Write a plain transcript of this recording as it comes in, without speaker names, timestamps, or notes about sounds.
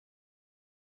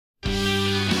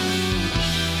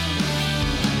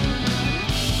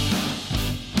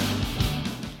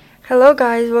Hello,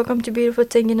 guys. Welcome to Beautiful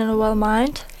Thinking and a Well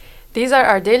Mind. These are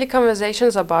our daily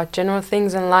conversations about general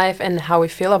things in life and how we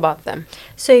feel about them.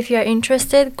 So, if you are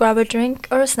interested, grab a drink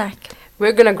or a snack.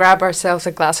 We're gonna grab ourselves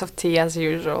a glass of tea as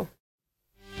usual.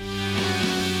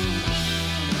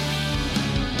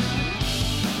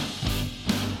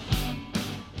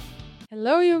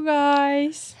 Hello, you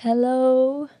guys.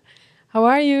 Hello. How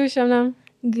are you, Shamnam?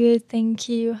 Good, thank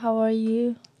you. How are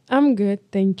you? I'm good,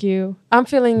 thank you. I'm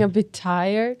feeling a bit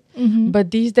tired,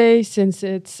 but these days, since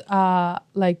it's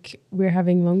like we're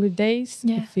having longer days,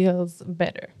 Yeah. it feels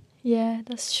better. Yeah,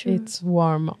 that's true. It's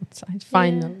warm outside,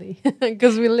 finally,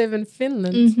 because we live in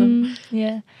Finland. So.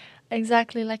 Yeah,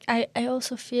 exactly. Like, I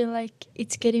also feel like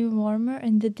it's getting warmer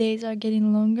and the days are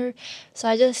getting longer. So,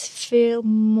 I just feel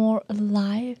more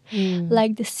alive.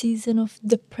 Like the season of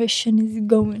depression is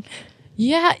going.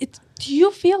 Yeah, do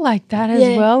you feel like that as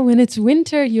Yeah. well? When it's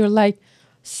winter, you're like,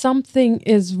 something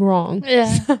is wrong.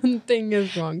 Yeah. Something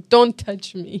is wrong. Don't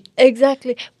touch me.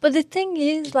 Exactly. But the thing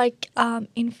is, like,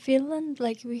 in Finland,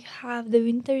 like, we have the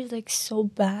winter is like so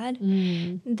bad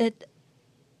that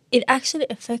it actually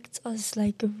affects us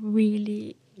like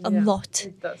really a lot.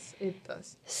 It does. It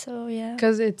does. So yeah.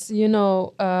 Because it's, you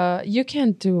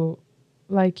can't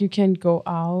you can't go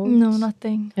out. No,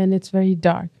 nothing. And it's very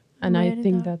dark. And I Very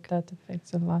think dark. that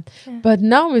affects a lot. Yeah. But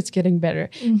now it's getting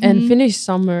better. And Finnish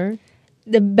summer.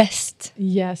 The best.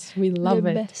 Yes, we love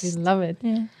it. best. We love it.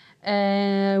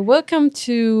 Yeah. Welcome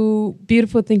to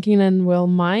Beautiful Thinking and Well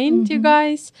Mind, you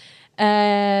guys.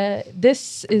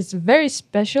 This is a very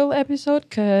special episode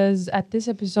because at this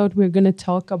episode we're going to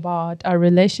talk about our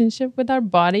relationship with our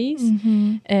bodies,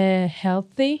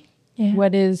 healthy. Yeah.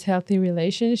 What is healthy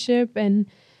relationship? And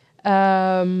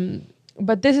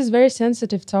but this is very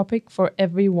sensitive topic for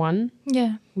everyone.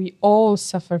 Yeah. We all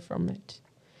suffer from it,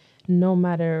 no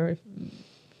matter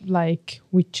like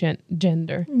which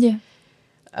gender. Yeah.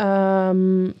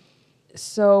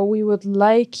 So we would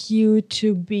like you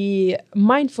to be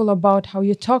mindful about how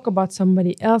you talk about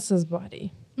somebody else's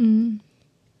body.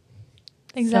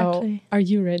 Exactly. So, are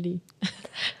you ready?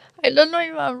 I don't know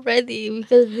if I'm ready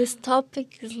because this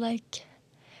topic is like,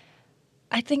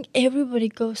 I think everybody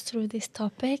goes through this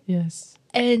topic. Yes.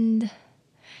 And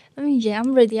I mean, yeah,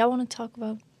 I'm ready. I want to talk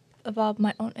about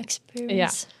my own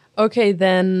experience. Yeah. Okay,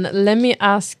 then let me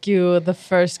ask you the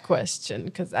first question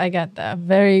because I got a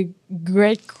very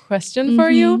great question for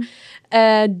you.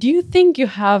 Do you think you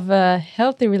have a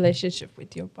healthy relationship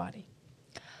with your body?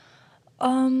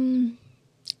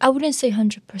 I wouldn't say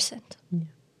 100%. Yeah.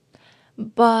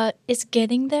 But it's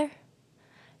getting there.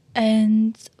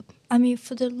 And I mean,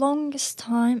 for the longest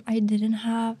time, I didn't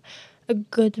have a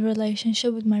good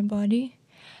relationship with my body.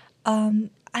 I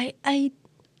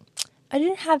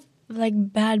didn't have like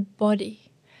bad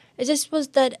body. It just was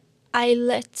that I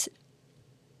let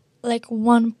like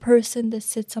one person that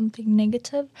said something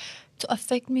negative to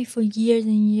affect me for years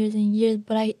and years and years,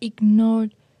 but I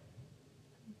ignored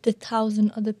the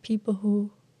 1,000 other people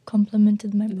who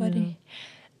complimented my body.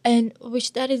 And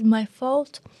which that is my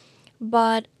fault,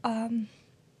 but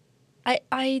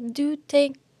I do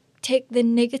take the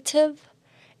negative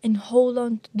and hold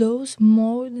on to those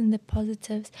more than the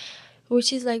positives,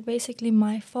 which is like basically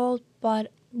my fault,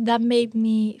 but that made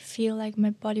me feel like my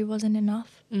body wasn't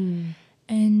enough.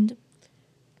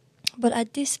 But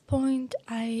at this point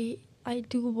I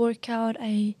do work out.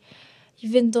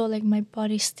 Even though like my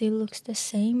body still looks the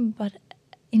same, but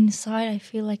inside I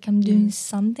feel like I'm doing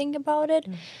something about it.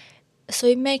 So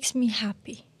it makes me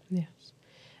happy. Yes.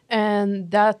 And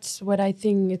that's what I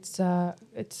think it's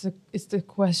the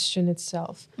question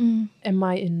itself. Am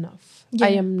I enough? Yeah. I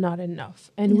am not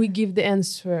enough. And we give the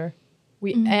answer.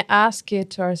 We ask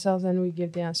it to ourselves and we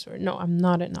give the answer. No, I'm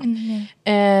not enough.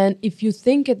 And if you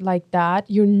think it like that,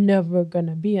 you're never going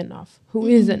to be enough. Who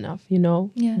is enough, you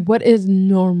know? Yeah. What is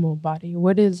normal body?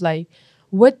 What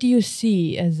do you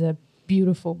see as a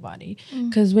beautiful body?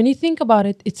 Because when you think about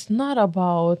it, it's not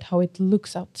about how it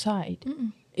looks outside.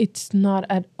 It's not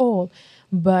at all.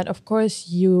 But of course,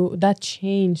 that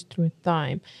changed through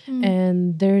time.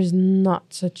 And there's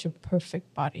not such a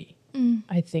perfect body.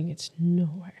 I think it's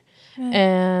nowhere. Yeah.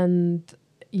 And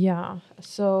yeah,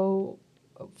 so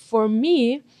for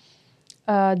me,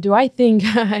 do I think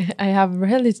I have a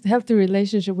really healthy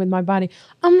relationship with my body?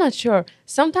 I'm not sure.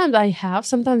 Sometimes I have,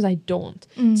 sometimes I don't.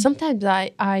 Sometimes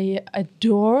I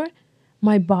adore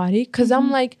my body because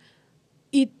I'm like,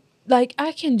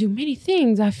 I can do many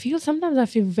things. Sometimes I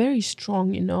feel very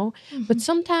strong, you know, but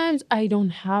sometimes I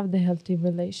don't have the healthy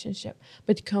relationship.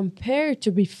 But compared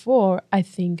to before, I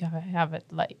think I have it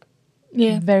like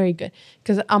very good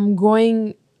because I'm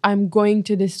going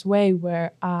to this way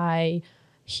where I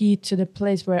hit to the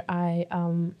place where I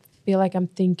feel like I'm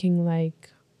thinking like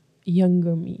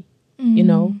younger me, you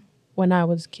know, when I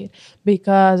was a kid.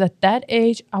 Because at that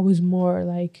age, I was more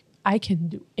like, I can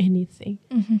do anything.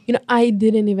 You know, I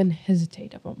didn't even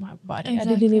hesitate about my body. I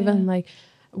didn't Exactly, even yeah. like,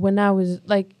 when I was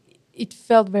like, it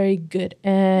felt very good.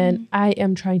 And I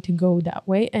am trying to go that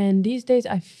way. And these days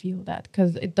I feel that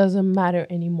because it doesn't matter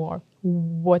anymore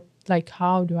what, like,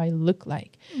 how do I look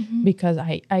like? Because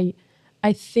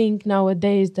I think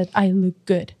nowadays that I look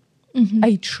good.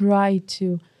 I try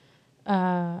to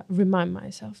remind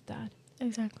myself that.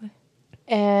 Exactly.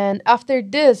 And after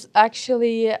this,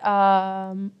 actually,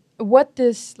 what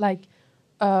this like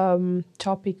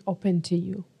topic open to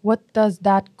you? What does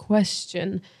that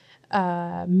question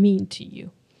mean to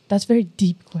you? That's a very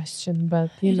deep question, but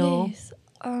you It know. is.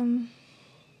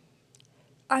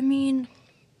 I mean,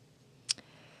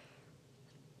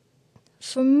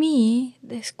 for me,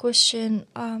 this question,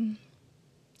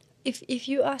 if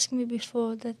you asked me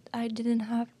before that I didn't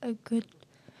have a good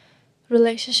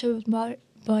relationship with my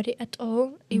body at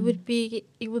all, it would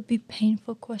be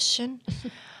painful question.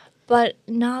 But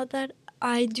now that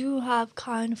I do have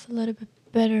kind of a little bit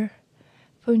better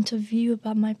point of view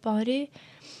about my body,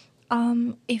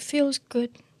 it feels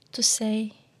good to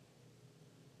say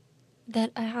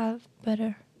that I have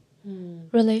better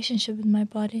relationship with my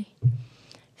body.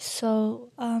 So,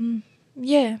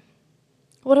 yeah.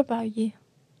 What about you?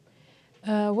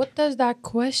 What does that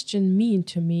question mean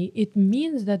to me? It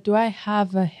means that do I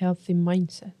have a healthy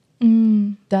mindset?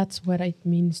 Mm. That's what it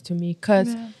means to me.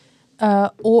 Because Yeah.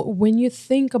 or when you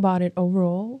think about it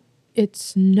overall,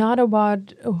 it's not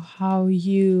about how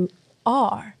you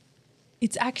are.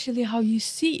 It's actually how you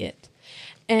see it.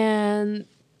 And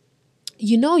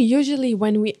you know, usually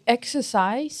when we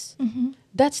exercise,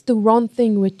 that's the wrong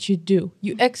thing what you do.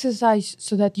 You exercise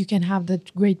so that you can have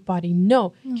that great body.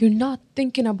 No, you're not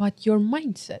thinking about your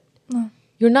mindset. No.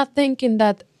 You're not thinking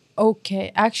that,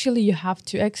 okay, actually you have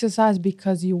to exercise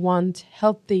because you want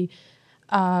healthy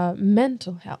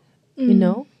mental health, you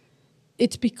know?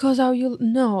 It's because how you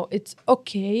know it's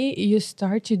okay. You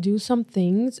start to do some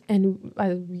things, and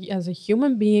as a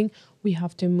human being, we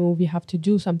have to move, we have to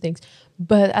do some things.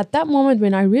 But at that moment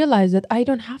when I realized that I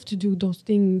don't have to do those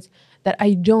things that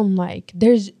I don't like,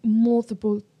 there's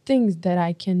multiple things that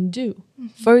I can do.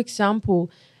 For example,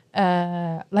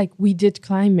 like we did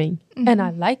climbing, and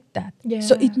I liked that.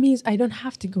 So Yeah. it means I don't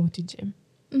have to go to gym.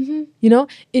 You know,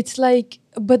 it's like,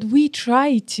 but we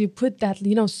try to put that,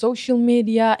 you know, social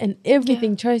media and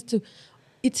everything tries to,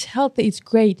 it's healthy, it's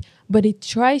great, but it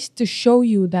tries to show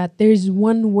you that there's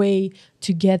one way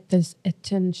to get this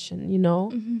attention, you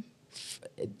know.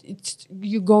 It's,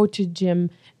 you go to gym,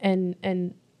 and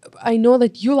I know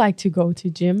that you like to go to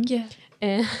gym. Yeah.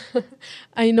 And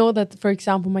I know that, for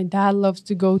example, my dad loves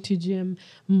to go to gym.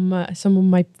 Some of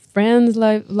my friends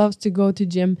loves to go to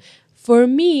gym. For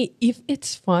me, if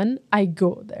it's fun, I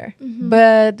go there.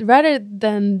 But rather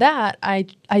than that, I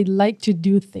like to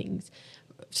do things,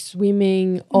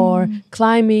 swimming or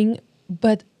climbing.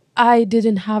 But I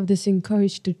didn't have this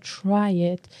encourage to try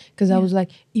it because I was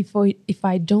like, if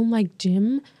I don't like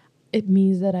gym, it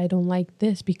means that I don't like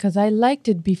this because I liked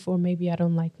it before. Maybe I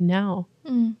don't like now.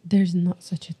 There's not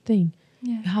such a thing.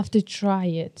 Yeah. You have to try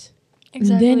it. And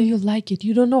then Exactly. you like it.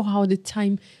 You don't know how the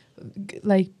time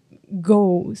like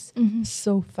goes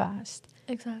so fast.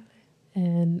 Exactly.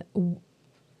 And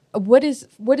what is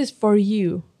for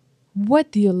you?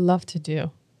 What do you love to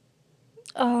do?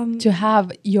 To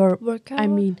have your, I Workout.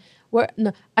 mean,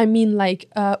 no, I mean like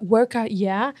workout,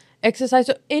 yeah, exercise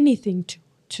or anything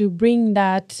to bring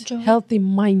that Joy. healthy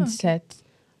mindset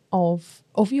of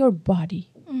your body.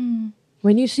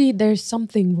 When you see there's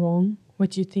something wrong,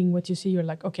 what you think, what you see, you're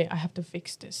like, okay, I have to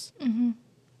fix this.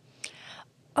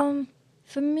 Um,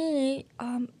 for me,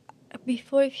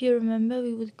 before, if you remember,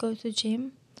 we would go to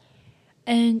gym,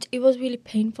 and it was really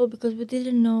painful because we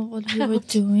didn't know what we were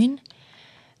doing.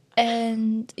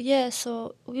 And yeah,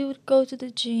 so we would go to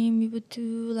the gym. We would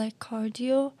do like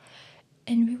cardio,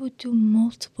 and we would do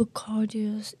multiple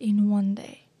cardios in one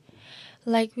day.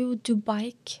 Like we would do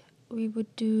bike, we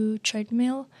would do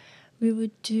treadmill, we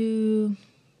would do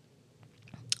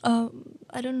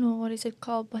I don't know what is it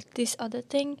called, but this other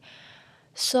thing.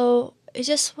 So it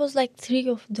just was like three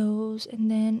of those, and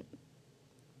then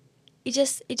it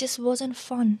just wasn't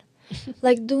fun.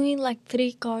 Like doing like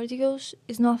three cardios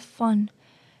is not fun,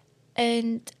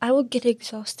 and I would get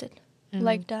exhausted Yeah.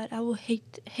 like that. I would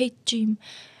hate gym.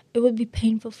 It would be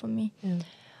painful for me. Yeah.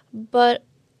 But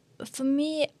for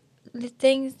me, the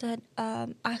things that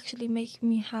actually make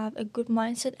me have a good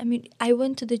mindset. I mean, I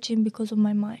went to the gym because of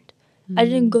my mind. I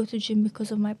didn't go to gym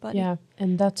because of my body. Yeah,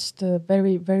 and that's the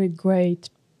very, very great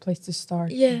place to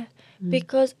start. Yeah,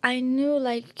 because I knew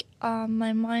like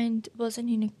my mind wasn't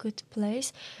in a good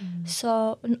place.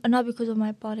 So not because of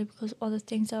my body, because of other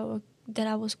things that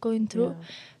I was going through. Yeah.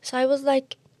 So I was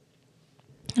like,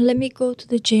 let me go to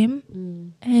the gym,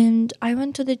 and I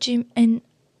went to the gym, and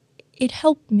it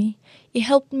helped me. It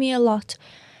helped me a lot,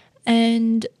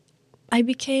 and I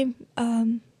became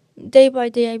day by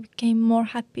day I became more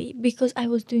happy because I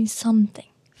was doing something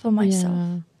for myself.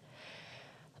 Yeah.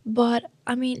 But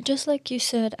I mean, just like you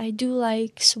said, I do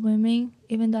like swimming,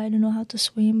 even though I don't know how to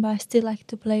swim, but I still like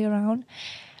to play around.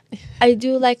 I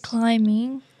do like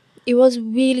climbing. It was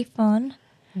really fun.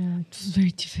 Yeah, it was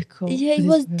very difficult. Yeah, it but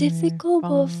was it's very difficult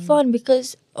but fun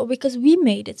because we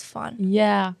made it fun.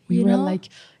 Yeah, we You were know? like,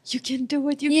 you can do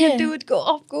it, you Yeah. can do it, go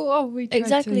up, go up. We tried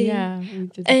Exactly. to, yeah, we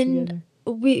did it And together.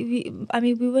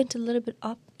 we went a little bit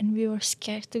up and we were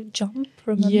scared to jump,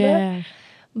 remember? Yeah,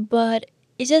 But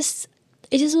it just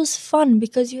was fun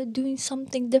because you're doing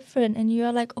something different and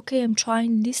you're like, okay, I'm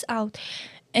trying this out.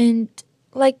 And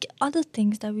like other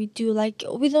things that we do, like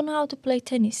we don't know how to play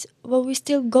tennis, but we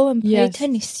still go and play Yes.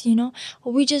 tennis, you know,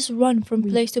 or we just run from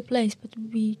We- place to place, but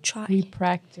we try. we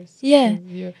practice. Yeah.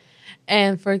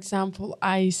 And for example,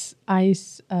 ice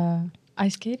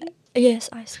skating. Yes,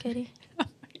 ice skating.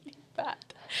 Bad.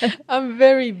 I'm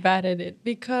very bad at it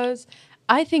because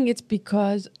I think it's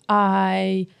because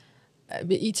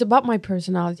it's about my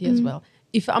personality as well.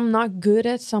 If I'm not good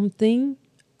at something,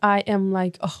 I am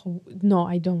like, oh no,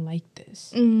 I don't like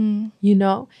this. You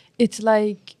know, it's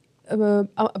like,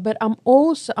 but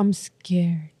I'm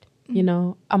scared. You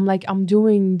know, I'm like, I'm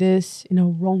doing this in a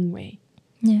wrong way.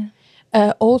 Yeah.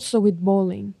 Also with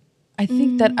bowling, I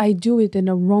think that I do it in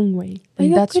a wrong way, But and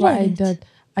you're that's good why at it.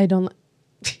 I don't.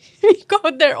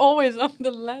 God, they're always on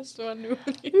the last one.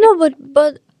 No,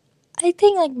 but I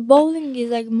think like bowling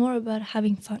is like more about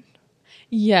having fun.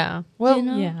 Yeah. Well, You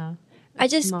know? yeah. I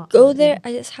It's just not go like- there.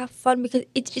 I just have fun because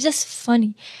it's just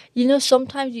funny. You know,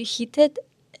 sometimes you hit it,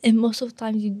 and most of the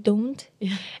times you don't.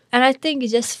 Yeah. And I think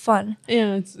it's just fun.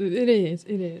 Yeah, it is.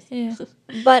 It is. Yeah.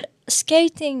 But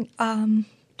skating,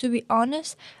 to be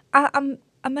honest,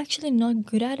 I'm actually not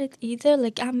good at it either.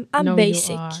 Like I'm No,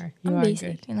 basic. You are. I'm are basic.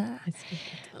 good. You know. It's good.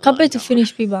 Compared to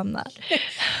Finnish people, I'm not.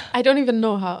 I don't even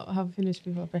know how Finnish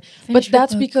people play, Finnish but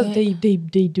that's people are because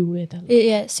good. they do it a lot.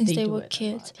 Yeah, since they do were it a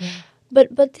kids. lot, yeah.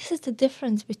 But this is the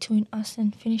difference between us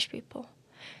and Finnish people.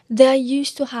 They are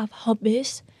used to have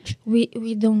hobbies. We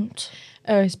don't.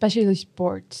 Especially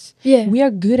sports. Yeah. We are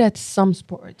good at some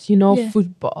sports, you know, Yeah.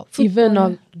 football. Football, Even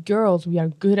yeah. girls, we are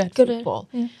good at Good at- football.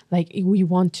 yeah. Like we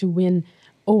want to win,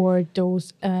 or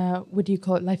those what do you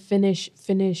call it? Like Finnish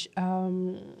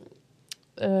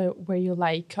where you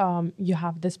like you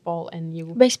have this ball and you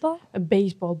Baseball? a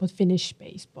baseball, but Finnish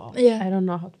baseball. Yeah. I don't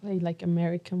know how to play like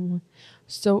American one.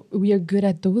 So we are good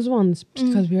at those ones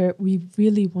because we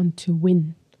really want to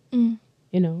win.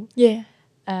 You know. Yeah.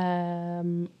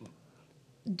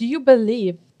 Do you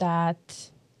believe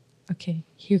that? Okay,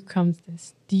 here comes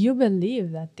this. Do you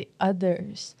believe that the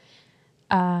others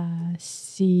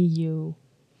see you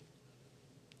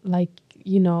like,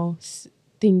 you know,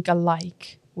 think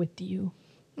alike with you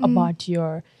about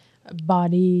your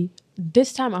body?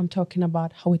 This time I'm talking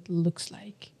about how it looks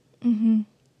like.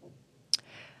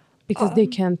 Because they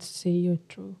can't see you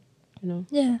through, you know?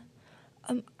 Yeah.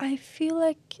 I feel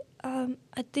like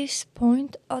at this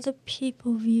point, other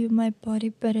people view my body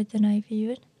better than I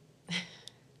view it.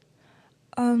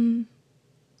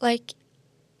 Like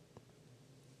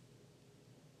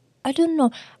I don't know.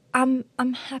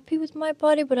 I'm happy with my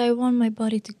body, but I want my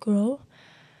body to grow.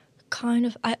 Kind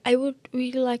of. I would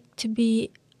really like to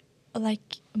be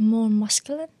like more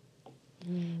muscular,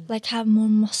 like have more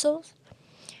muscles.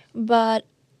 But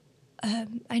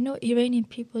I know Iranian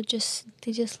people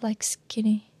they just like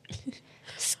skinny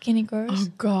girls. Oh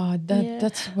God, Yeah.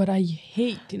 that's what I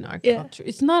hate in our Yeah. culture.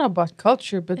 It's not about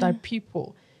culture, but our Yeah.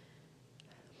 people.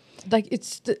 Like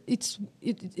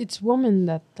it's women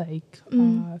that like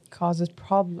causes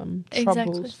troubles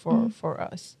Exactly. for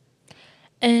us.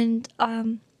 And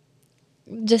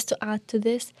just to add to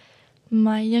this,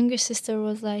 my younger sister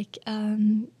was like,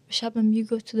 Shabnam, you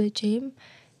go to the gym,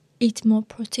 eat more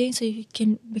protein so you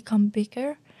can become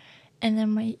bigger. And then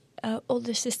my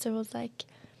older sister was like,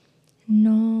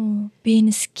 no,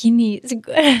 being skinny is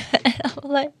good. And I'm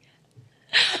like,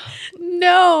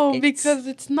 No, It's- because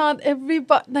it's not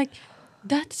everybody. Like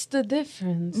That's the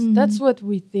difference. That's Mm. what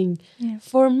we think. Yeah.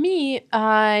 For me,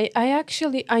 I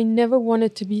never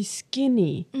wanted to be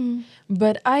skinny, Mm.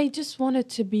 but I just wanted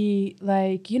to be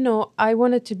like, I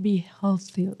wanted to be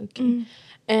healthy looking. Mm.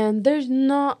 And there's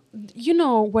not,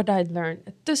 what I learned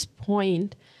at this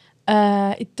point,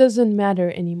 it doesn't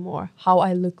matter anymore how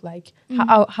I look like,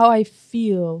 Mm. how I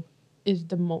feel is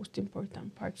the most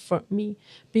important part for me,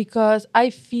 because I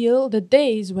feel the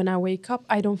days when I wake up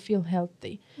I don't feel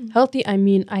healthy. Mm. Healthy, I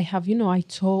mean, I have, I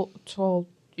told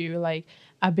you, like,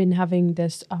 I've been having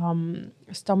this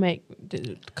stomach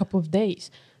couple of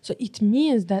days, so it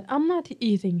means that I'm not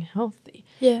eating healthy.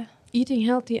 Yeah. Eating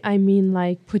healthy, I mean,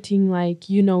 like, putting, like,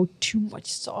 too much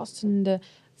sauce in the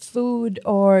food,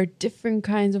 or different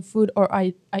kinds of food, or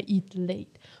I eat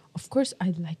late. Of course,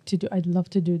 I'd love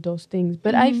to do those things,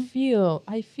 but Mhm.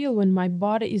 I feel when my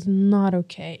body is not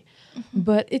okay. Mhm.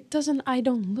 But it doesn't, I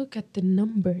don't look at the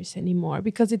numbers anymore,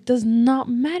 because it does not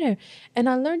matter. And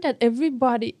I learned that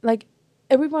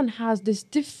everyone has this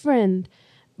different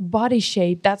body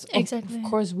shape. That's of Exactly.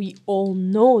 course, we all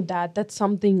know that. That's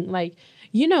something, like,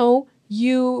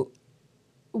 you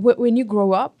when you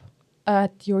grow up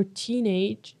at your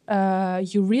teenage,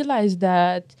 you realize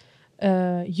that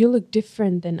you look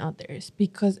different than others,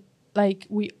 because, like,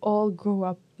 we all grow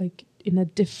up, like, in a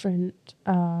different,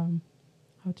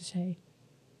 how to say,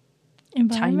 timing.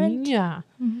 Environment. Yeah.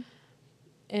 Mhm.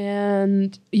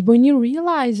 And when you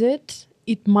realize it,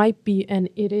 it might be, and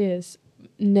it is,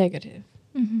 negative.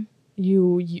 Mhm. You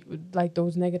like,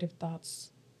 those negative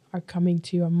thoughts are coming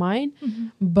to your mind.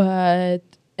 Mhm. But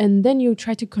and then you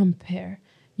try to compare,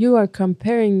 you are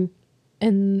comparing,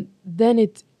 and then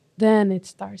it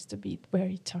starts to be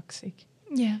very toxic,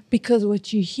 Yeah. because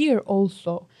what you hear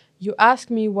also, you ask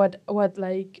me what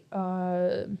like,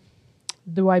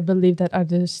 do I believe that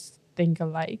others think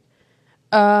alike?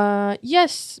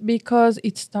 Yes, because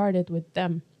it started with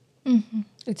them. Mhm.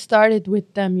 It started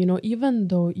with them, even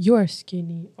though you are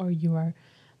skinny, or you are,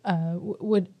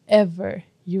 whatever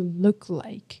you look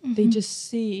like, they Mhm. just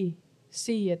see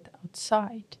it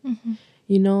outside. Mhm.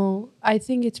 I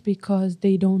think it's because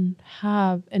they don't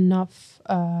have enough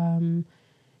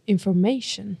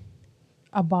information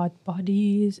about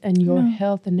bodies and your No.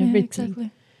 health and Yeah. everything.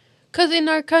 Exactly. Because in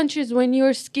our countries, when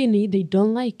you're skinny, they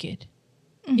don't like it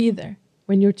Mhm. either.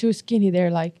 When you're too skinny,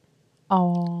 they're like,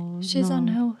 oh She's no,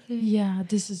 unhealthy. yeah,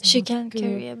 this is She not can't good.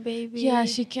 carry a Yeah, baby.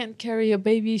 she can't carry a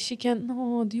baby. She can't.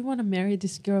 No, do you want to marry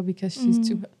this girl because she's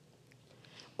too? Mm.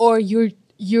 Or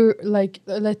you're like,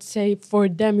 let's say for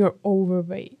them you're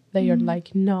overweight. They are Mm.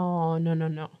 like, no, no, no,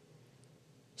 no.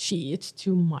 She eats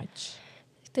too much.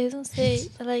 They don't say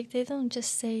like they don't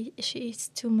just say she eats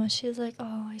too much. She's like,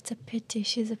 oh, it's a pity.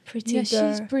 She's a pretty Yeah,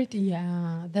 she's girl. pretty.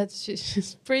 Yeah,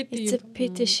 she's pretty. It's a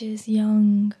pity she's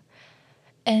young.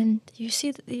 And you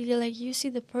see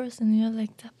the person. You're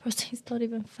like, that person is not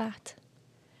even fat.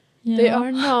 You They know?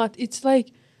 are not. It's like,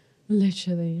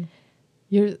 literally,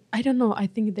 I don't know. I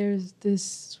think there's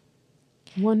this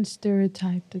one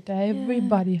stereotype that Yeah.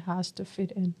 everybody has to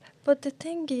fit in. But the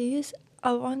thing is,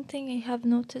 one thing I have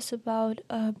noticed about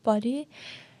body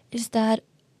is that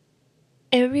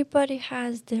everybody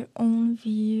has their own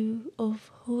view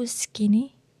of who's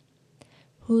skinny,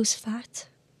 who's fat,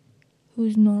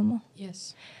 who's normal.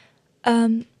 Yes.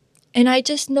 Um, and I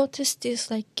just noticed this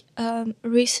like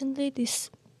recently, this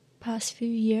past few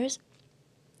years,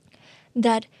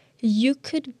 that you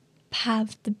could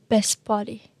have the best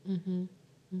body. Mm-hmm.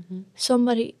 Mm-hmm.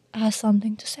 Somebody has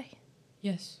something to say.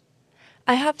 Yes.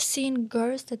 I have seen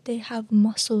girls that they have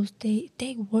muscles. They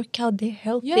work out. They're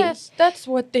healthy. Yes, that's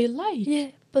what they like. Yeah,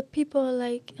 but people are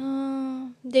like,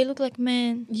 they look like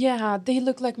men. Yeah, they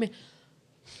look like me.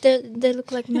 They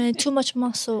look like men. Too much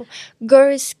muscle.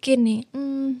 Girl is skinny.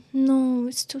 No,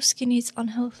 it's too skinny. It's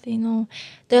unhealthy. No,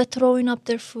 they're throwing up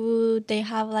their food. They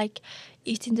have like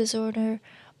eating disorder.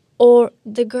 Or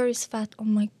the girl is fat. Oh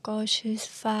my gosh, she's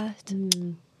fat.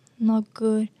 Mm. Not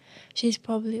good. She's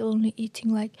probably only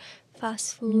eating like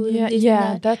fast food Yeah, and this and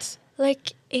yeah, that. that's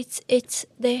Like it's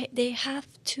they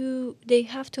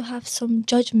have to have some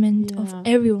judgment of yeah.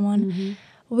 everyone, Mm-hmm.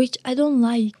 which I don't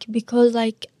like, because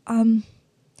like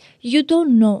you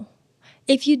don't know.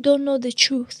 If you don't know the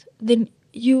truth, then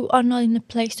you are not in a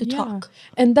place to Yeah, talk.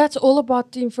 and that's all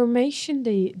about the information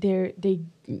they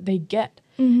get.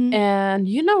 Mm-hmm.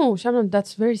 And Shannon,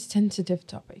 that's very sensitive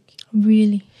topic.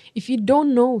 Really. If you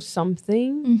don't know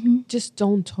something, Mm-hmm. just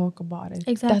don't talk about it.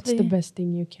 That's the Exactly. best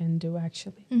thing you can do,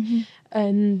 actually. Mm-hmm.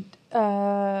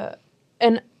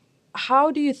 And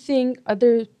how do you think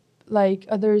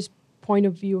others' point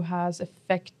of view has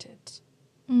affected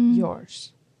Mm.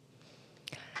 yours?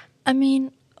 I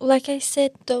mean, like I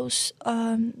said, those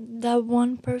that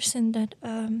one person that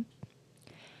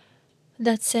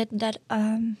said that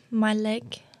my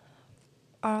leg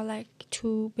are like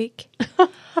too big,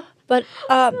 but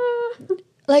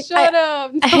like Shut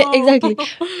up. No. exactly,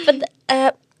 but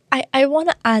I want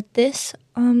to add this.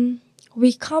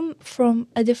 We come from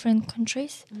a different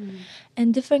countries,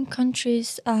 and different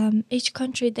countries. Each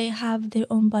country they have their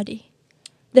own body,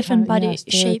 different Yeah, body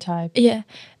shape. stereotype. Yeah,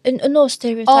 and no Oh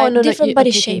stereotype, no no. different body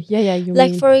Okay okay. shape. Yeah yeah. You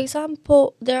Like mean for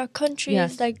example, there are countries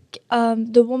yes. like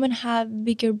the women have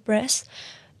bigger breasts,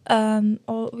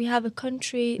 or we have a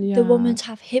country the Yeah. women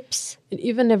have hips. In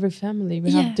even every family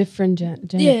we have Yeah, different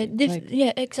genetics. Like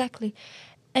yeah, exactly.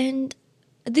 And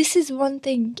this is one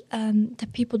thing that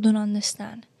people don't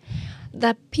understand.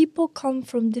 That people come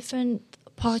from different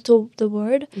parts of the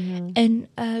world, yeah. and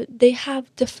they have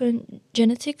different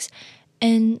genetics,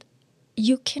 and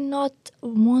you cannot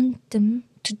want them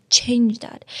to change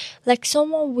that. Like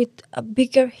someone with a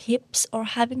bigger hips or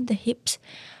having the hips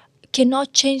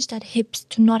cannot change that hips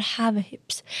to not have a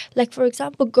hips. Like for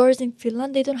example, girls in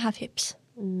Finland they don't have hips.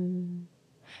 Mm,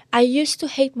 I used to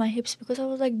hate my hips because I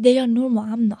was like they are normal,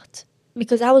 I'm not,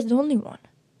 because I was the only one.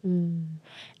 mm.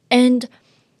 And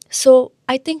so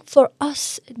I think for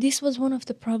us this was one of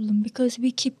the problem because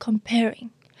we keep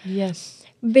comparing. Yes.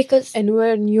 Because And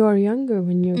when you're younger,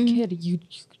 when you're a mm, kid,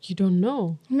 you don't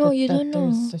know no, you that don't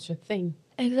there's know. such a thing.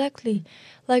 Exactly.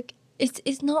 Like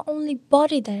it's not only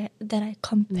body that I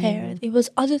compared. Mm. It was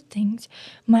other things.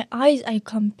 My eyes I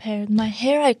compared, my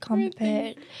hair I Everything.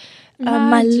 compared,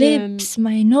 my Imagine, lips,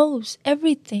 my nose,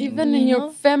 everything, even in you your know?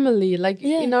 family, like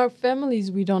Yeah. in our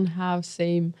families, we don't have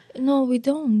same No, we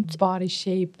don't. body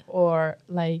shape or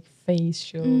like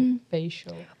Mm.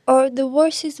 facial. Or the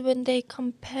worst is when they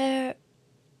compare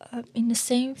in the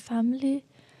same family,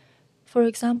 for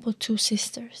example, two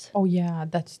sisters. Oh yeah,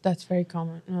 that's very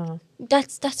common.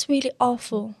 That's really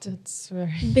awful. That's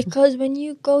very Because when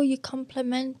you go, you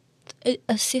compliment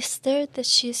a sister that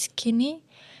she's skinny,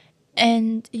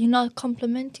 and you're not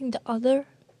complimenting the other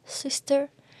sister,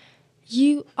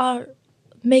 you are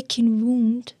making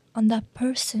wound on that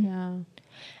person, yeah.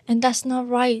 and that's not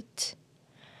right.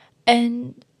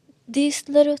 And these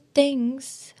little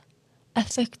things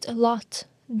affect a lot.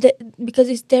 Because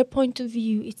it's their point of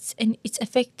view, it's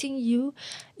affecting you,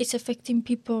 it's affecting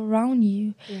people around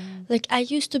you. Yeah. Like I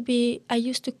used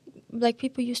to, like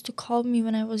people used to call me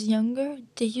when I was younger,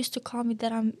 they used to call me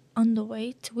that I'm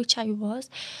underweight, which I was,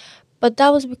 but that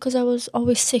was because I was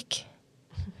always sick.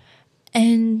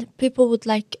 And people would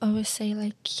like always say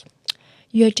like,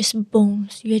 you're just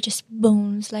bones,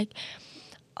 like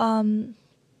um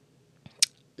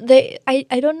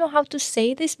I don't know how to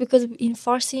say this because in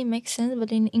Farsi it makes sense,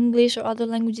 but in English or other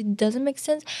language it doesn't make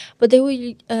sense. But they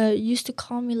would used to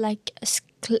call me like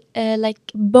like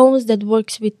bones that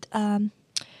works with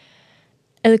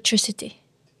electricity.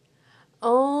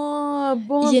 Oh,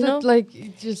 bones You that know, like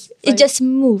it just it like just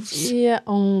moves. yeah.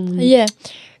 Yeah,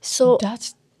 so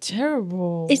That's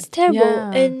terrible. it's terrible,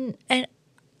 Yeah. and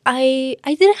I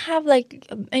didn't have like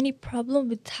any problem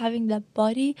with having that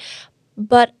body,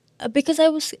 but because I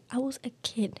was a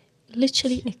kid,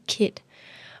 literally a kid,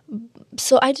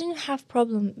 so I didn't have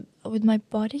problem with my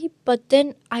body. But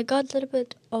then I got a little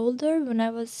bit older when I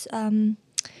was in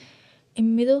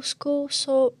middle school.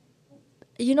 So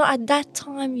you know, at that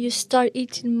time you start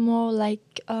eating more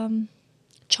like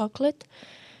chocolate.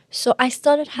 So I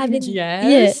started having yeah,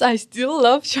 Yes, I still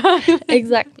love chocolate.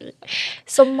 exactly.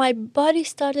 So my body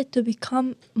started to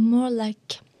become more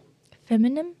like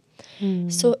feminine.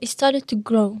 Mm. So it started to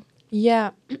grow,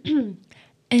 Yeah,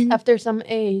 and after some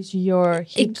age, your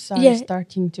hips are yeah,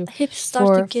 starting to. hips start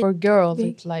to get For girls,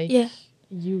 big. it's like Yeah,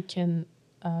 you can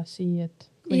see it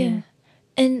yeah. clear.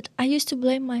 And I used to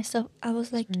blame myself. I was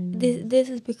It's like, very this normal. this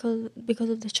is because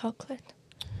of the chocolate,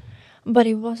 but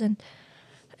it wasn't.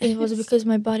 It was It's because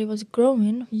my body was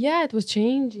growing. yeah, it was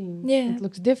changing. Yeah, It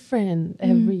looks different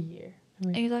mm, every year.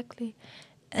 exactly.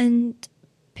 And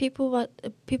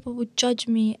people would judge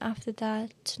me after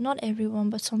that. Not everyone,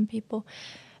 but some people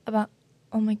about,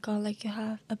 oh my god, like you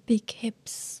have a big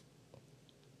hips.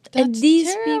 And That's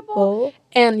these terrible. people,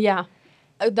 And yeah,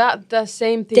 that the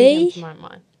same thing came they to my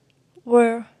mind.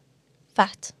 were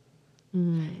fat.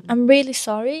 Mm. I'm really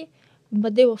sorry,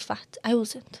 but they were fat. I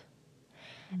wasn't.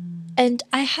 And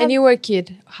And you were a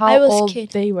kid. I How was old kid.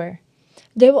 they were?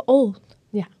 They were old.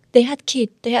 Yeah. They had kid.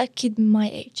 They had kid my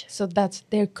age. So that's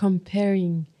they're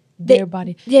comparing They their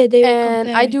body. yeah, they were And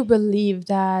I comparing. do believe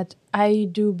that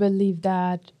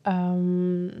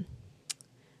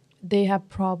they have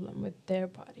problem with their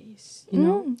bodies, you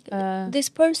know? Mm, Uh this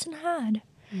person had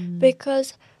mm,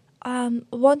 because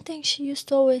one thing she used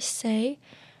to always say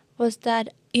was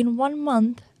that in 1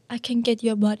 month I can get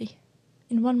your body.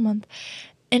 In 1 month.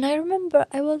 And I remember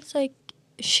I was like,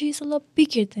 she's a lot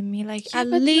bigger than me, like Yeah, at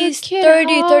but you're a least kid.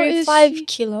 30, How is 35 she?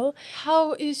 kilo.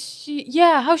 How is she?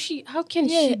 Yeah, how can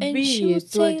Yeah, she and she be would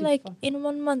say like 35? in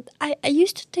 1 month. I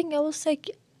used to think, I was like,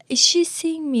 is she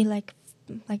seeing me like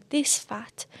this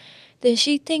fat? Then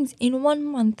she thinks in 1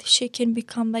 month she can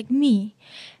become like me.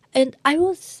 And I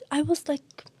was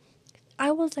like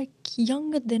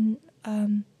younger than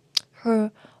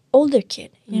her older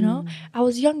kid, you know? I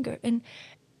was younger, and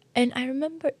I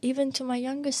remember even to my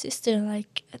younger sister,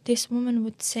 like this woman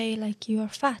would say like, you are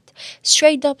fat.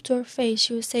 Straight up to her face,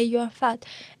 she would say you are fat.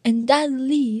 And that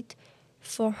lead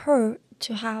for her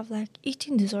to have like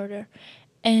eating disorder.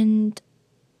 And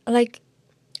like,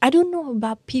 I don't know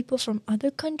about people from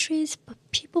other countries, but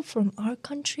people from our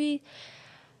country,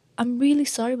 I'm really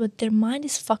sorry, but their mind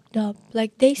is fucked up.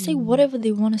 Like they say whatever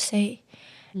they want to say.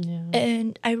 Yeah.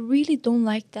 And I really don't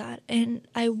like that. And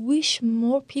I wish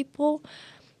more people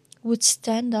would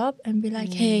stand up and be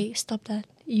like, hey, stop that.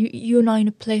 You're not in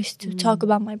a place to talk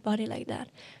about my body like that.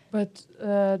 But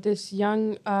this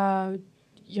young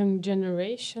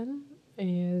generation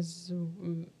is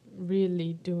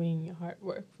really doing hard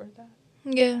work for that.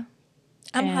 Yeah,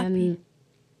 I'm and happy.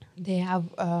 they have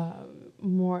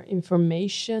more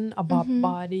information about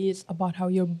bodies, about how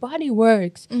your body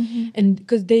works, and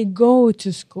because they go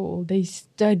to school, they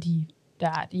study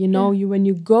that. You know, Yeah. you when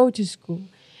you go to school,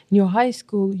 in your high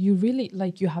school, you really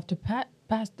like you have to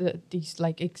pass these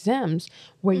like exams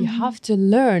where you have to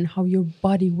learn how your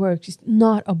body works. It's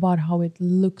not about how it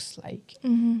looks like.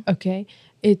 Okay,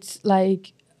 it's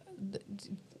like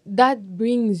that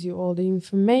brings you all the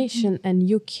information and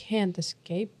you can't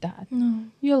escape that. No.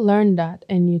 You learn that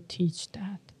and you teach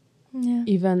that. Yeah.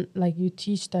 Even like you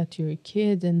teach that to your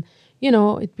kid, and you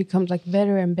know it becomes like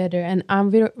better and better. And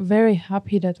I'm very very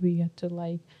happy that we get to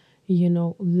like, you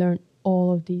know, learn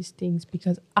all of these things,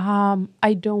 because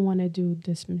I don't want to do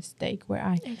this mistake where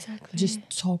I Exactly. just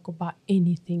talk about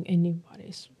anything,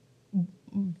 anybody's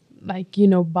like, you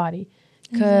know, body,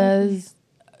 because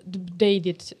they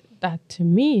did that to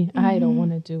me. I don't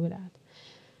want to do that.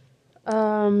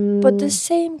 But the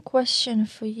same question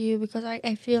for you, because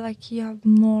I feel like you have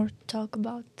more to talk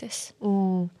about this.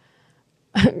 Oh.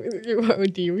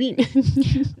 What do you mean?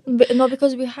 No,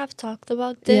 because we have talked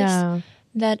about this. Yeah.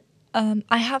 That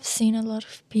I have seen a lot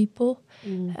of people,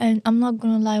 and I'm not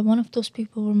gonna lie, one of those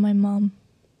people were my mom.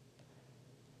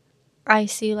 I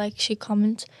see like she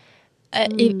comments.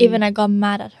 Even I got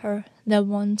mad at her that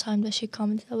one time that she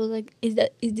commented. I was like, is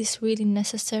this really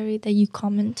necessary that you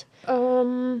comment?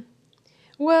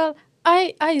 Well,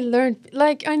 I learned,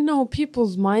 like, I know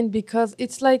people's mind, because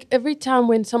it's like every time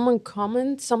when someone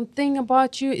comments something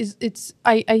about you, is it's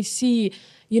I see,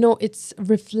 you know, it's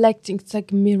reflecting. It's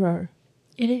like a mirror.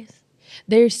 It is.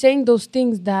 They're saying those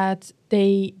things that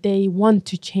they want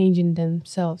to change in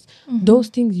themselves. Those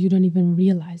things you don't even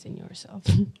realize in yourself.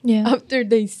 Yeah. After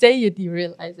they say it, you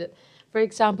realize it. For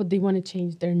example, they want to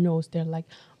change their nose. They're like,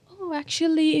 oh,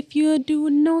 actually, if you do a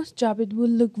nose job, it will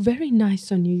look very nice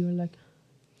on you. You're like,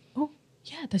 oh,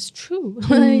 yeah, that's true.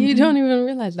 You don't even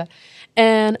realize that.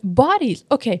 And bodies,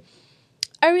 okay,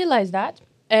 I realize that.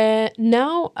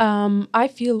 Now I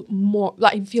feel more,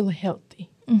 like, I feel healthy,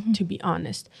 to be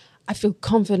honest. I feel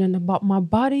confident about my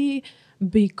body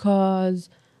because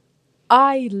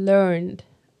I learned,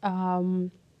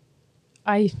 I'm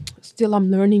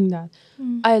learning that.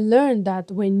 I learned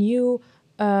that when you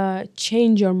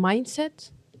change your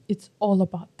mindset, it's all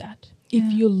about that. If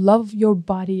Yeah. you love your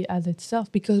body as itself,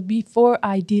 because before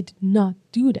I did not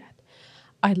do that.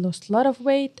 I lost a lot of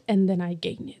weight and then I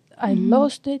gained it. I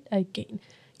lost it, I gained.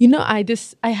 You know, I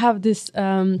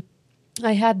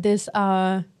had this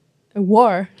a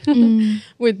war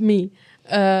with me,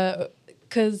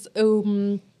 because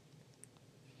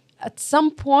at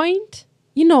some point,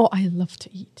 you know, I love to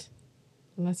eat.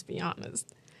 Let's be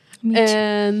honest. Me too.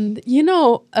 And you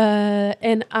know,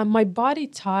 and my body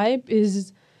type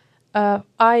is,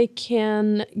 I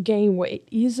can gain weight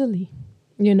easily,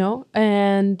 you know.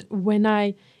 And when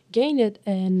I gained it,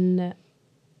 and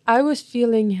I was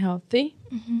feeling healthy,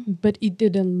 but it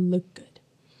didn't look good.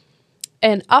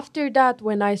 And after that,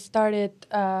 when I started,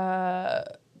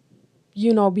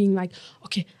 you know, being like,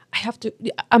 okay, I have to,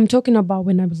 I'm talking about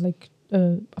when I was like,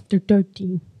 after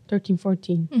 13,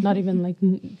 14, not even like,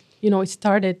 you know, it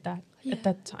started that at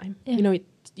that time, Yeah. you know,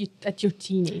 at your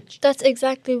teenage. That's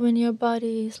exactly when your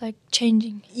body is like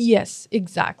changing. Yes,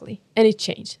 exactly. And it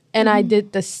changed. And I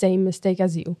did the same mistake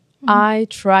as you. I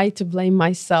tried to blame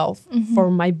myself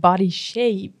for my body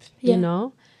shape, you Yeah.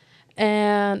 know?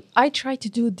 And I try to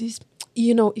do this.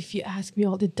 You know, if you ask me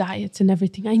all the diets and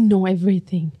everything, I know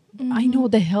everything. I know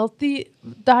the healthy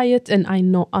diet and I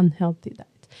know unhealthy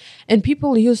diet. And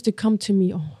people used to come to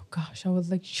me, oh gosh, I was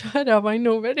like, shut up, I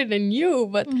know better than you.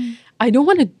 But I don't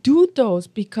want to do those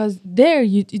because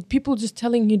people just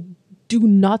telling you do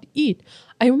not eat.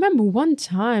 I remember one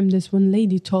time this one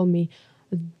lady told me,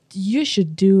 you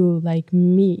should do like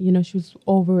me. You know, she was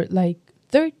over like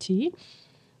 30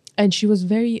 and she was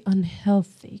very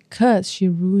unhealthy because she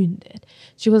ruined it.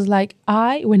 She was like,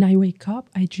 when I wake up,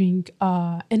 I drink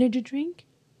energy drink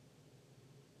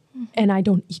and I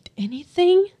don't eat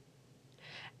anything.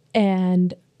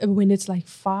 And when it's like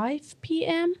 5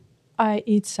 p.m., I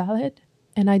eat salad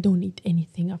and I don't eat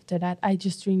anything after that. I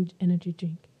just drink energy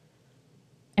drink.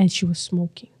 And she was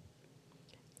smoking.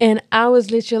 And I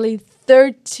was literally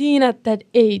 13 at that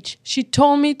age. She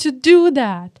told me to do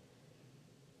that.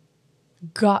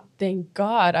 God, thank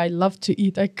God, I love to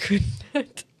eat. I could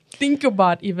not think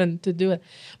about even to do it.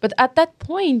 But at that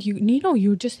point, you know,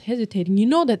 you're just hesitating. You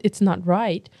know that it's not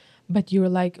right. But you're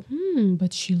like,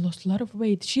 but she lost a lot of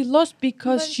weight. She lost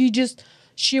because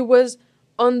she was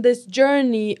on this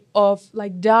journey of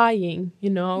like dying, you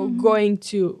know, going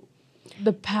to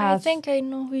the path. I think I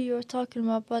know who you're talking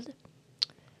about, but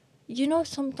you know,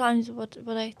 sometimes what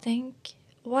I think,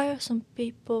 why are some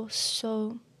people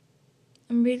so,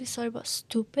 I'm really sorry, but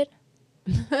stupid?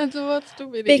 That's about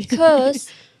stupidity. Because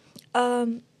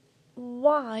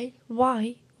why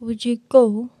would you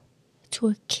go to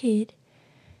a kid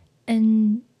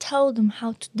and tell them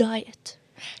how to diet?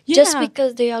 Just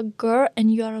because they are a girl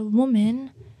and you are a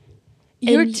woman,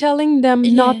 you're telling them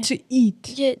not to eat.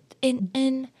 Yeah,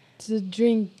 and to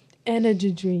drink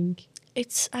energy drink.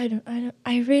 It's I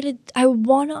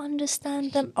want to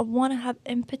understand them. I want to have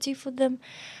empathy for them,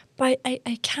 but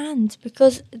I can't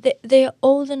because they are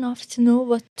old enough to know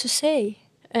what to say.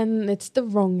 And it's the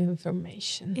wrong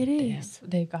information. It is.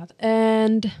 They got.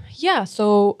 And yeah,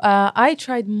 so I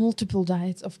tried multiple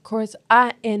diets, of course.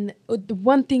 And the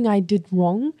one thing I did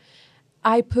wrong,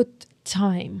 I put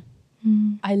time.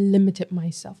 I limited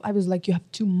myself. I was like, you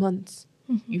have 2 months.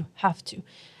 You have to.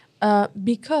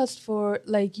 Because for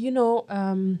like, you know,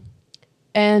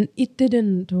 and it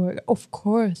didn't work. Of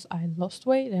course, I lost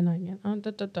weight and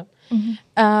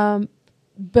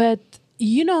but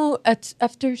you know,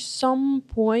 after some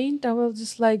point, I was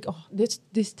just like, oh, this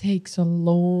takes a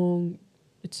long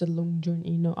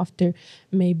journey, you know. After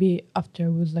I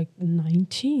was like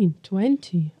 19,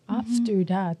 20, after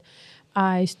that,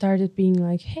 I started being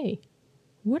like, hey,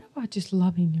 what about just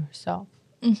loving yourself?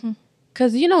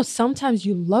 Because, you know, sometimes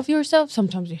you love yourself,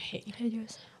 sometimes you hate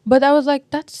yourself. But I was like,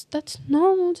 that's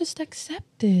normal. Just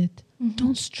accept it.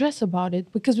 Don't stress about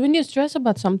it. Because when you stress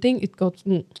about something, it goes,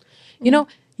 You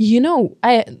know,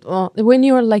 when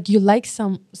you're like, you like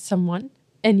someone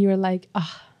and you're like,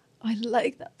 I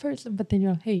like that person. But then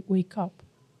you're like, hey, wake up.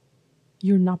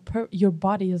 You're not, your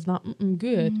body is not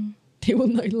good. They will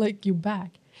not like you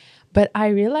back. But I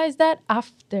realized that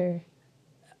after,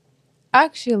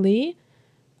 actually,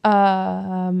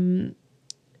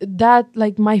 that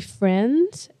like my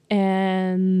friends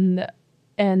and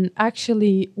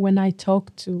actually when I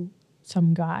talked to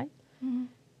some guy,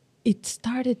 it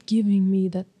started giving me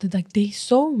that like they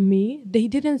saw me, they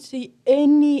didn't see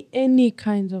any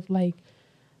kind of like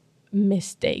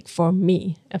mistake for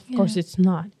me. Of course it's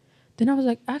not. Then I was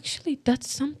like, actually that's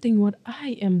something what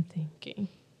I am thinking.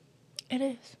 It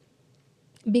is.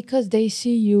 Because they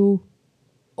see you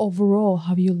overall,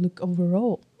 how you look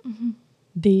overall.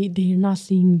 They're not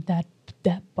seeing that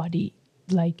body,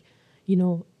 like, you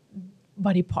know,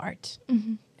 body part.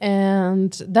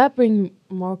 And that brings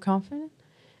more confidence.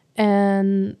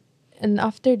 And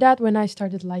after that, when I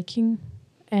started liking,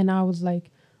 and I was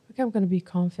like, okay, I'm gonna be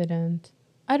confident.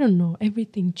 I don't know,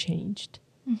 everything changed.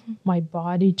 My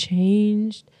body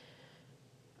changed.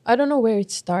 I don't know where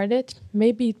it started.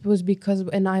 Maybe it was because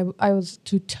when I was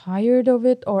too tired of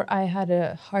it, or I had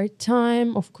a hard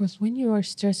time. Of course, when you are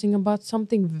stressing about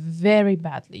something very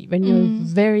badly, when you're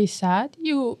very sad,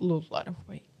 you lose a lot of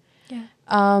weight. Yeah.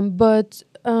 But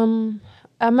I'm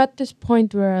at this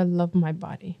point where I love my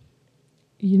body.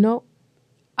 You know,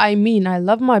 I mean, I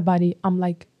love my body. I'm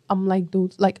like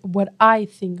those, like what I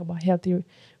think about healthy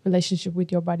relationship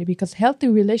with your body, because healthy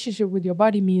relationship with your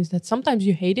body means that sometimes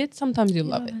you hate it, sometimes you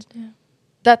love it.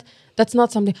 Yeah. That's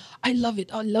not something I love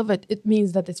it. It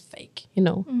means that it's fake, you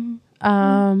know.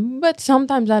 But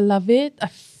sometimes I love it, I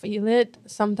feel it.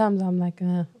 Sometimes I'm like,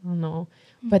 I don't know.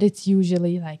 But it's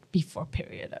usually like before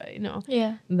period, you know.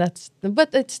 Yeah. But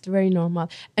it's very normal.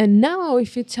 And now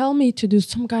if you tell me to do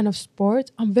some kind of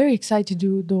sport, I'm very excited to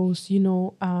do those, you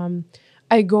know.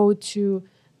 I go to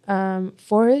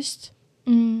forest.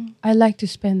 Mm. I like to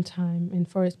spend time in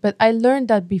forest, but I learned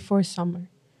that before summer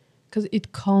because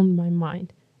it calmed my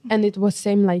mind, and it was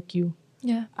same like you.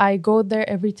 Yeah. I go there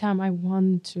every time I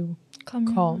want to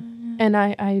Come calm, and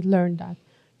I learned that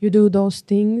you do those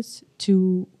things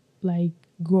to like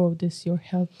grow this your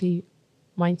healthy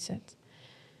mindset.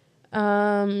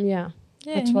 Yeah, Yeah,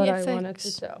 that's any what I wanted to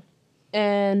effects. tell.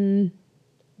 And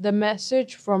the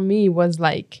message from me was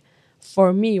like,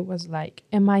 for me was like,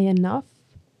 am I enough?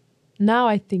 Now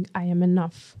I think I am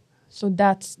enough. So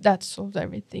that solves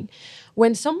everything.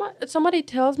 When somebody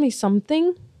tells me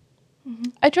something,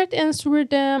 I try to answer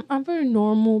them. I'm very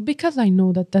normal because I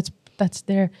know that that's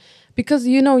there. Because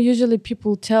you know, usually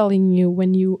people telling you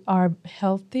when you are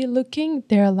healthy looking,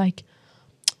 they're like,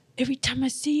 every time I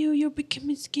see you, you're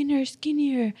becoming skinnier,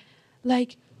 skinnier.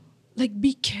 Like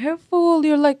be careful.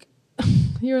 You're like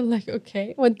you're like,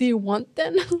 okay, what do you want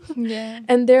then? Yeah.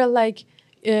 And they're like,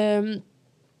 you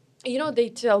know, they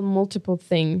tell multiple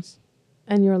things,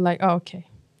 and you're like, oh, okay,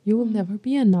 you will never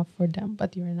be enough for them,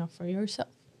 but you're enough for yourself.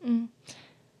 Mm.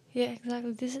 Yeah,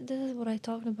 exactly. This is what I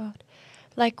talked about.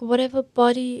 Like whatever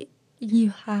body you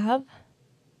have,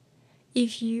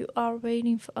 if you are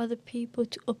waiting for other people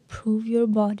to approve your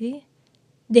body,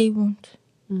 they won't.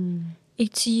 Mm.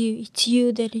 It's you. It's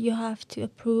you that you have to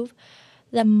approve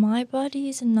that my body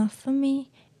is enough for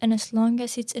me, and as long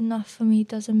as it's enough for me, it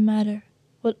doesn't matter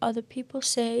what other people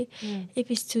say. Yeah. If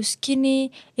it's too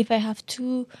skinny, if I have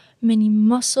too many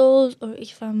muscles, or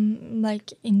if I'm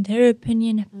like in their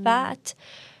opinion fat,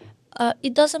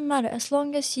 it doesn't matter as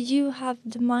long as you have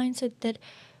the mindset that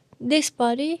this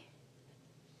body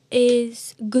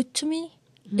is good to me,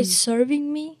 it's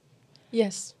serving me,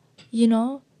 Yes. you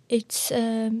know, it's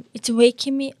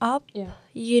waking me up, Yeah.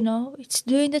 you know, it's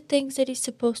doing the things that it's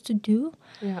supposed to do.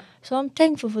 Yeah. So I'm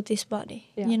thankful for this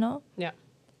body, Yeah. you know. Yeah.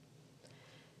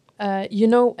 You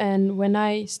know, and when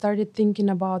I started thinking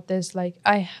about this, like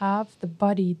I have the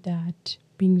body that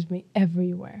brings me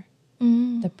everywhere,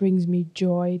 that brings me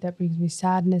joy, that brings me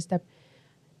sadness, that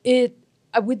it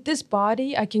with this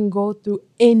body I can go through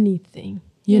anything,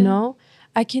 you Yeah. know,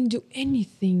 I can do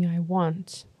anything I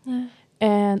want. Yeah,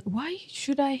 And why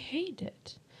should I hate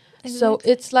it? So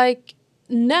exactly. it's like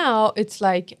now it's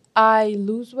like I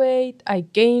lose weight, I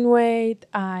gain weight,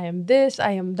 I am this,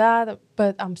 I am that,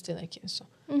 but I'm still a cancer.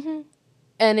 Mm-hmm.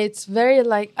 And it's very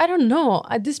like, I don't know,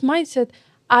 this mindset,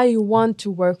 I want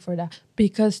to work for that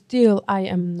because still I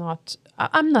am not,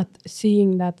 I'm not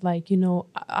seeing that like, you know,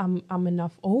 I'm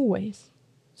enough always.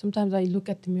 Sometimes I look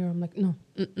at the mirror, I'm like, no,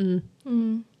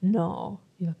 no,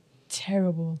 you look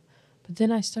terrible. But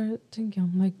then I started thinking,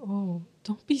 I'm like, oh,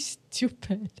 don't be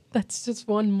stupid. That's just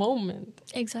one moment.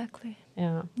 Exactly.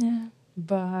 Yeah. Yeah.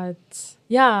 But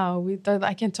yeah,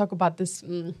 I can talk about this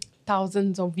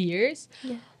thousands of years.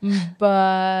 Yeah.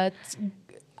 But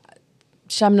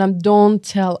Shamnam, don't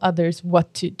tell others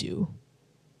what to do.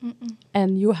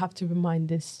 And you have to remind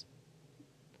this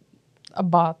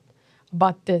about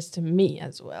this to me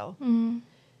as well.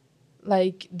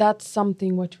 Like that's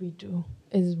something what we do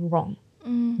is wrong.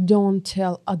 Don't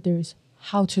tell others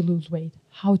how to lose weight,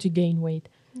 how to gain weight.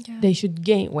 Yeah. They should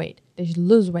gain weight. They should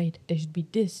lose weight. They should be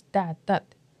this, that.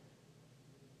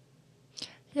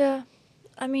 Yeah.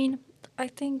 I mean, I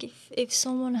think if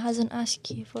someone hasn't asked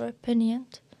you for opinion,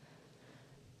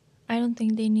 I don't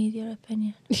think they need your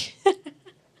opinion.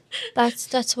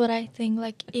 That's what I think.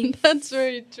 Like if That's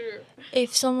very true.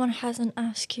 if someone hasn't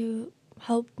asked you,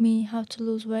 help me how to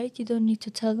lose weight, you don't need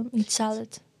to tell them eat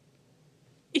salad.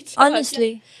 It's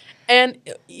Honestly. And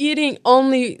eating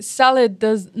only salad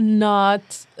does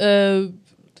not.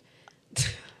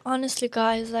 Honestly,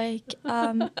 guys, like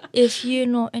if you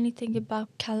know anything about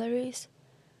calories,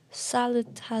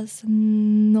 salad has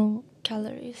no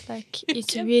calories. Like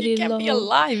it's really you can low. be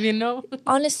alive, you know.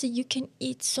 Honestly, you can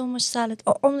eat so much salad.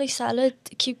 Only salad,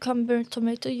 cucumber,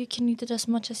 tomato. You can eat it as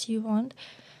much as you want.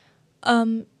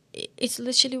 It's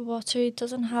literally water. It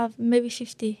doesn't have maybe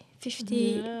 50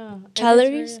 Yeah,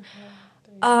 calories.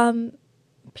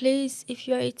 Please, if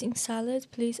you are eating salad,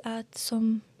 please add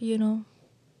some, you know,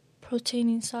 protein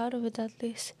inside of it at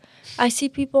least. I see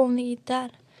people only eat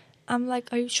that. I'm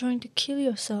like, are you trying to kill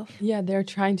yourself? Yeah, they're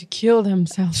trying to kill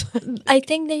themselves. I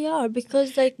think they are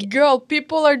because like, Girl,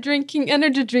 people are drinking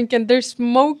energy drink and they're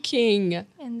smoking.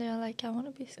 and they're like, I want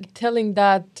to be skinny. Telling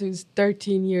that to his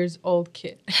 13 years old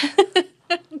kid.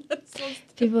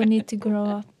 People need to grow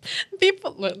up.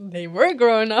 People, well, they were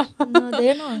growing up. No,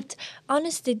 they're not.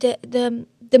 Honestly, the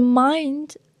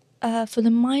mind, for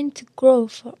the mind to grow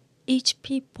for each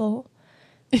people,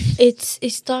 it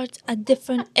starts at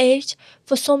different age.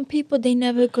 For some people, they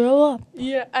never grow up.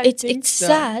 Yeah, I It's think it's so.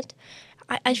 sad.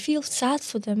 I feel sad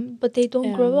for them, but they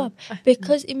don't grow Yeah, up.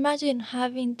 Because imagine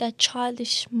having that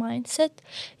childish mindset,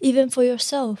 even for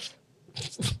yourself.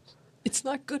 it's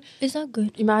not good. It's not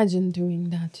good. Imagine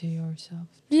doing that to yourself.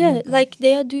 To you Yeah, guys. like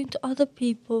they are doing to other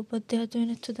people, but they are doing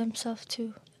it to themselves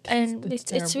too. And That's it's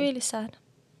terrible. really sad.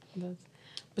 That's,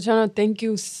 Bashana, thank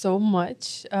you so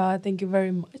much. Thank you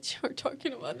very much for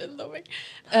talking about the loving.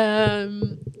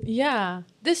 Yeah,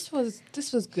 this was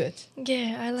good.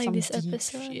 Yeah, I like Some this deep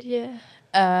episode. shit. Yeah.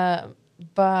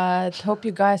 But hope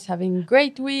you guys having a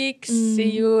great week.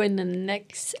 See Mm. you in the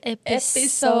next episode.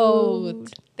 Episode.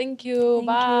 Thank you. Thank you.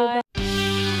 Bye.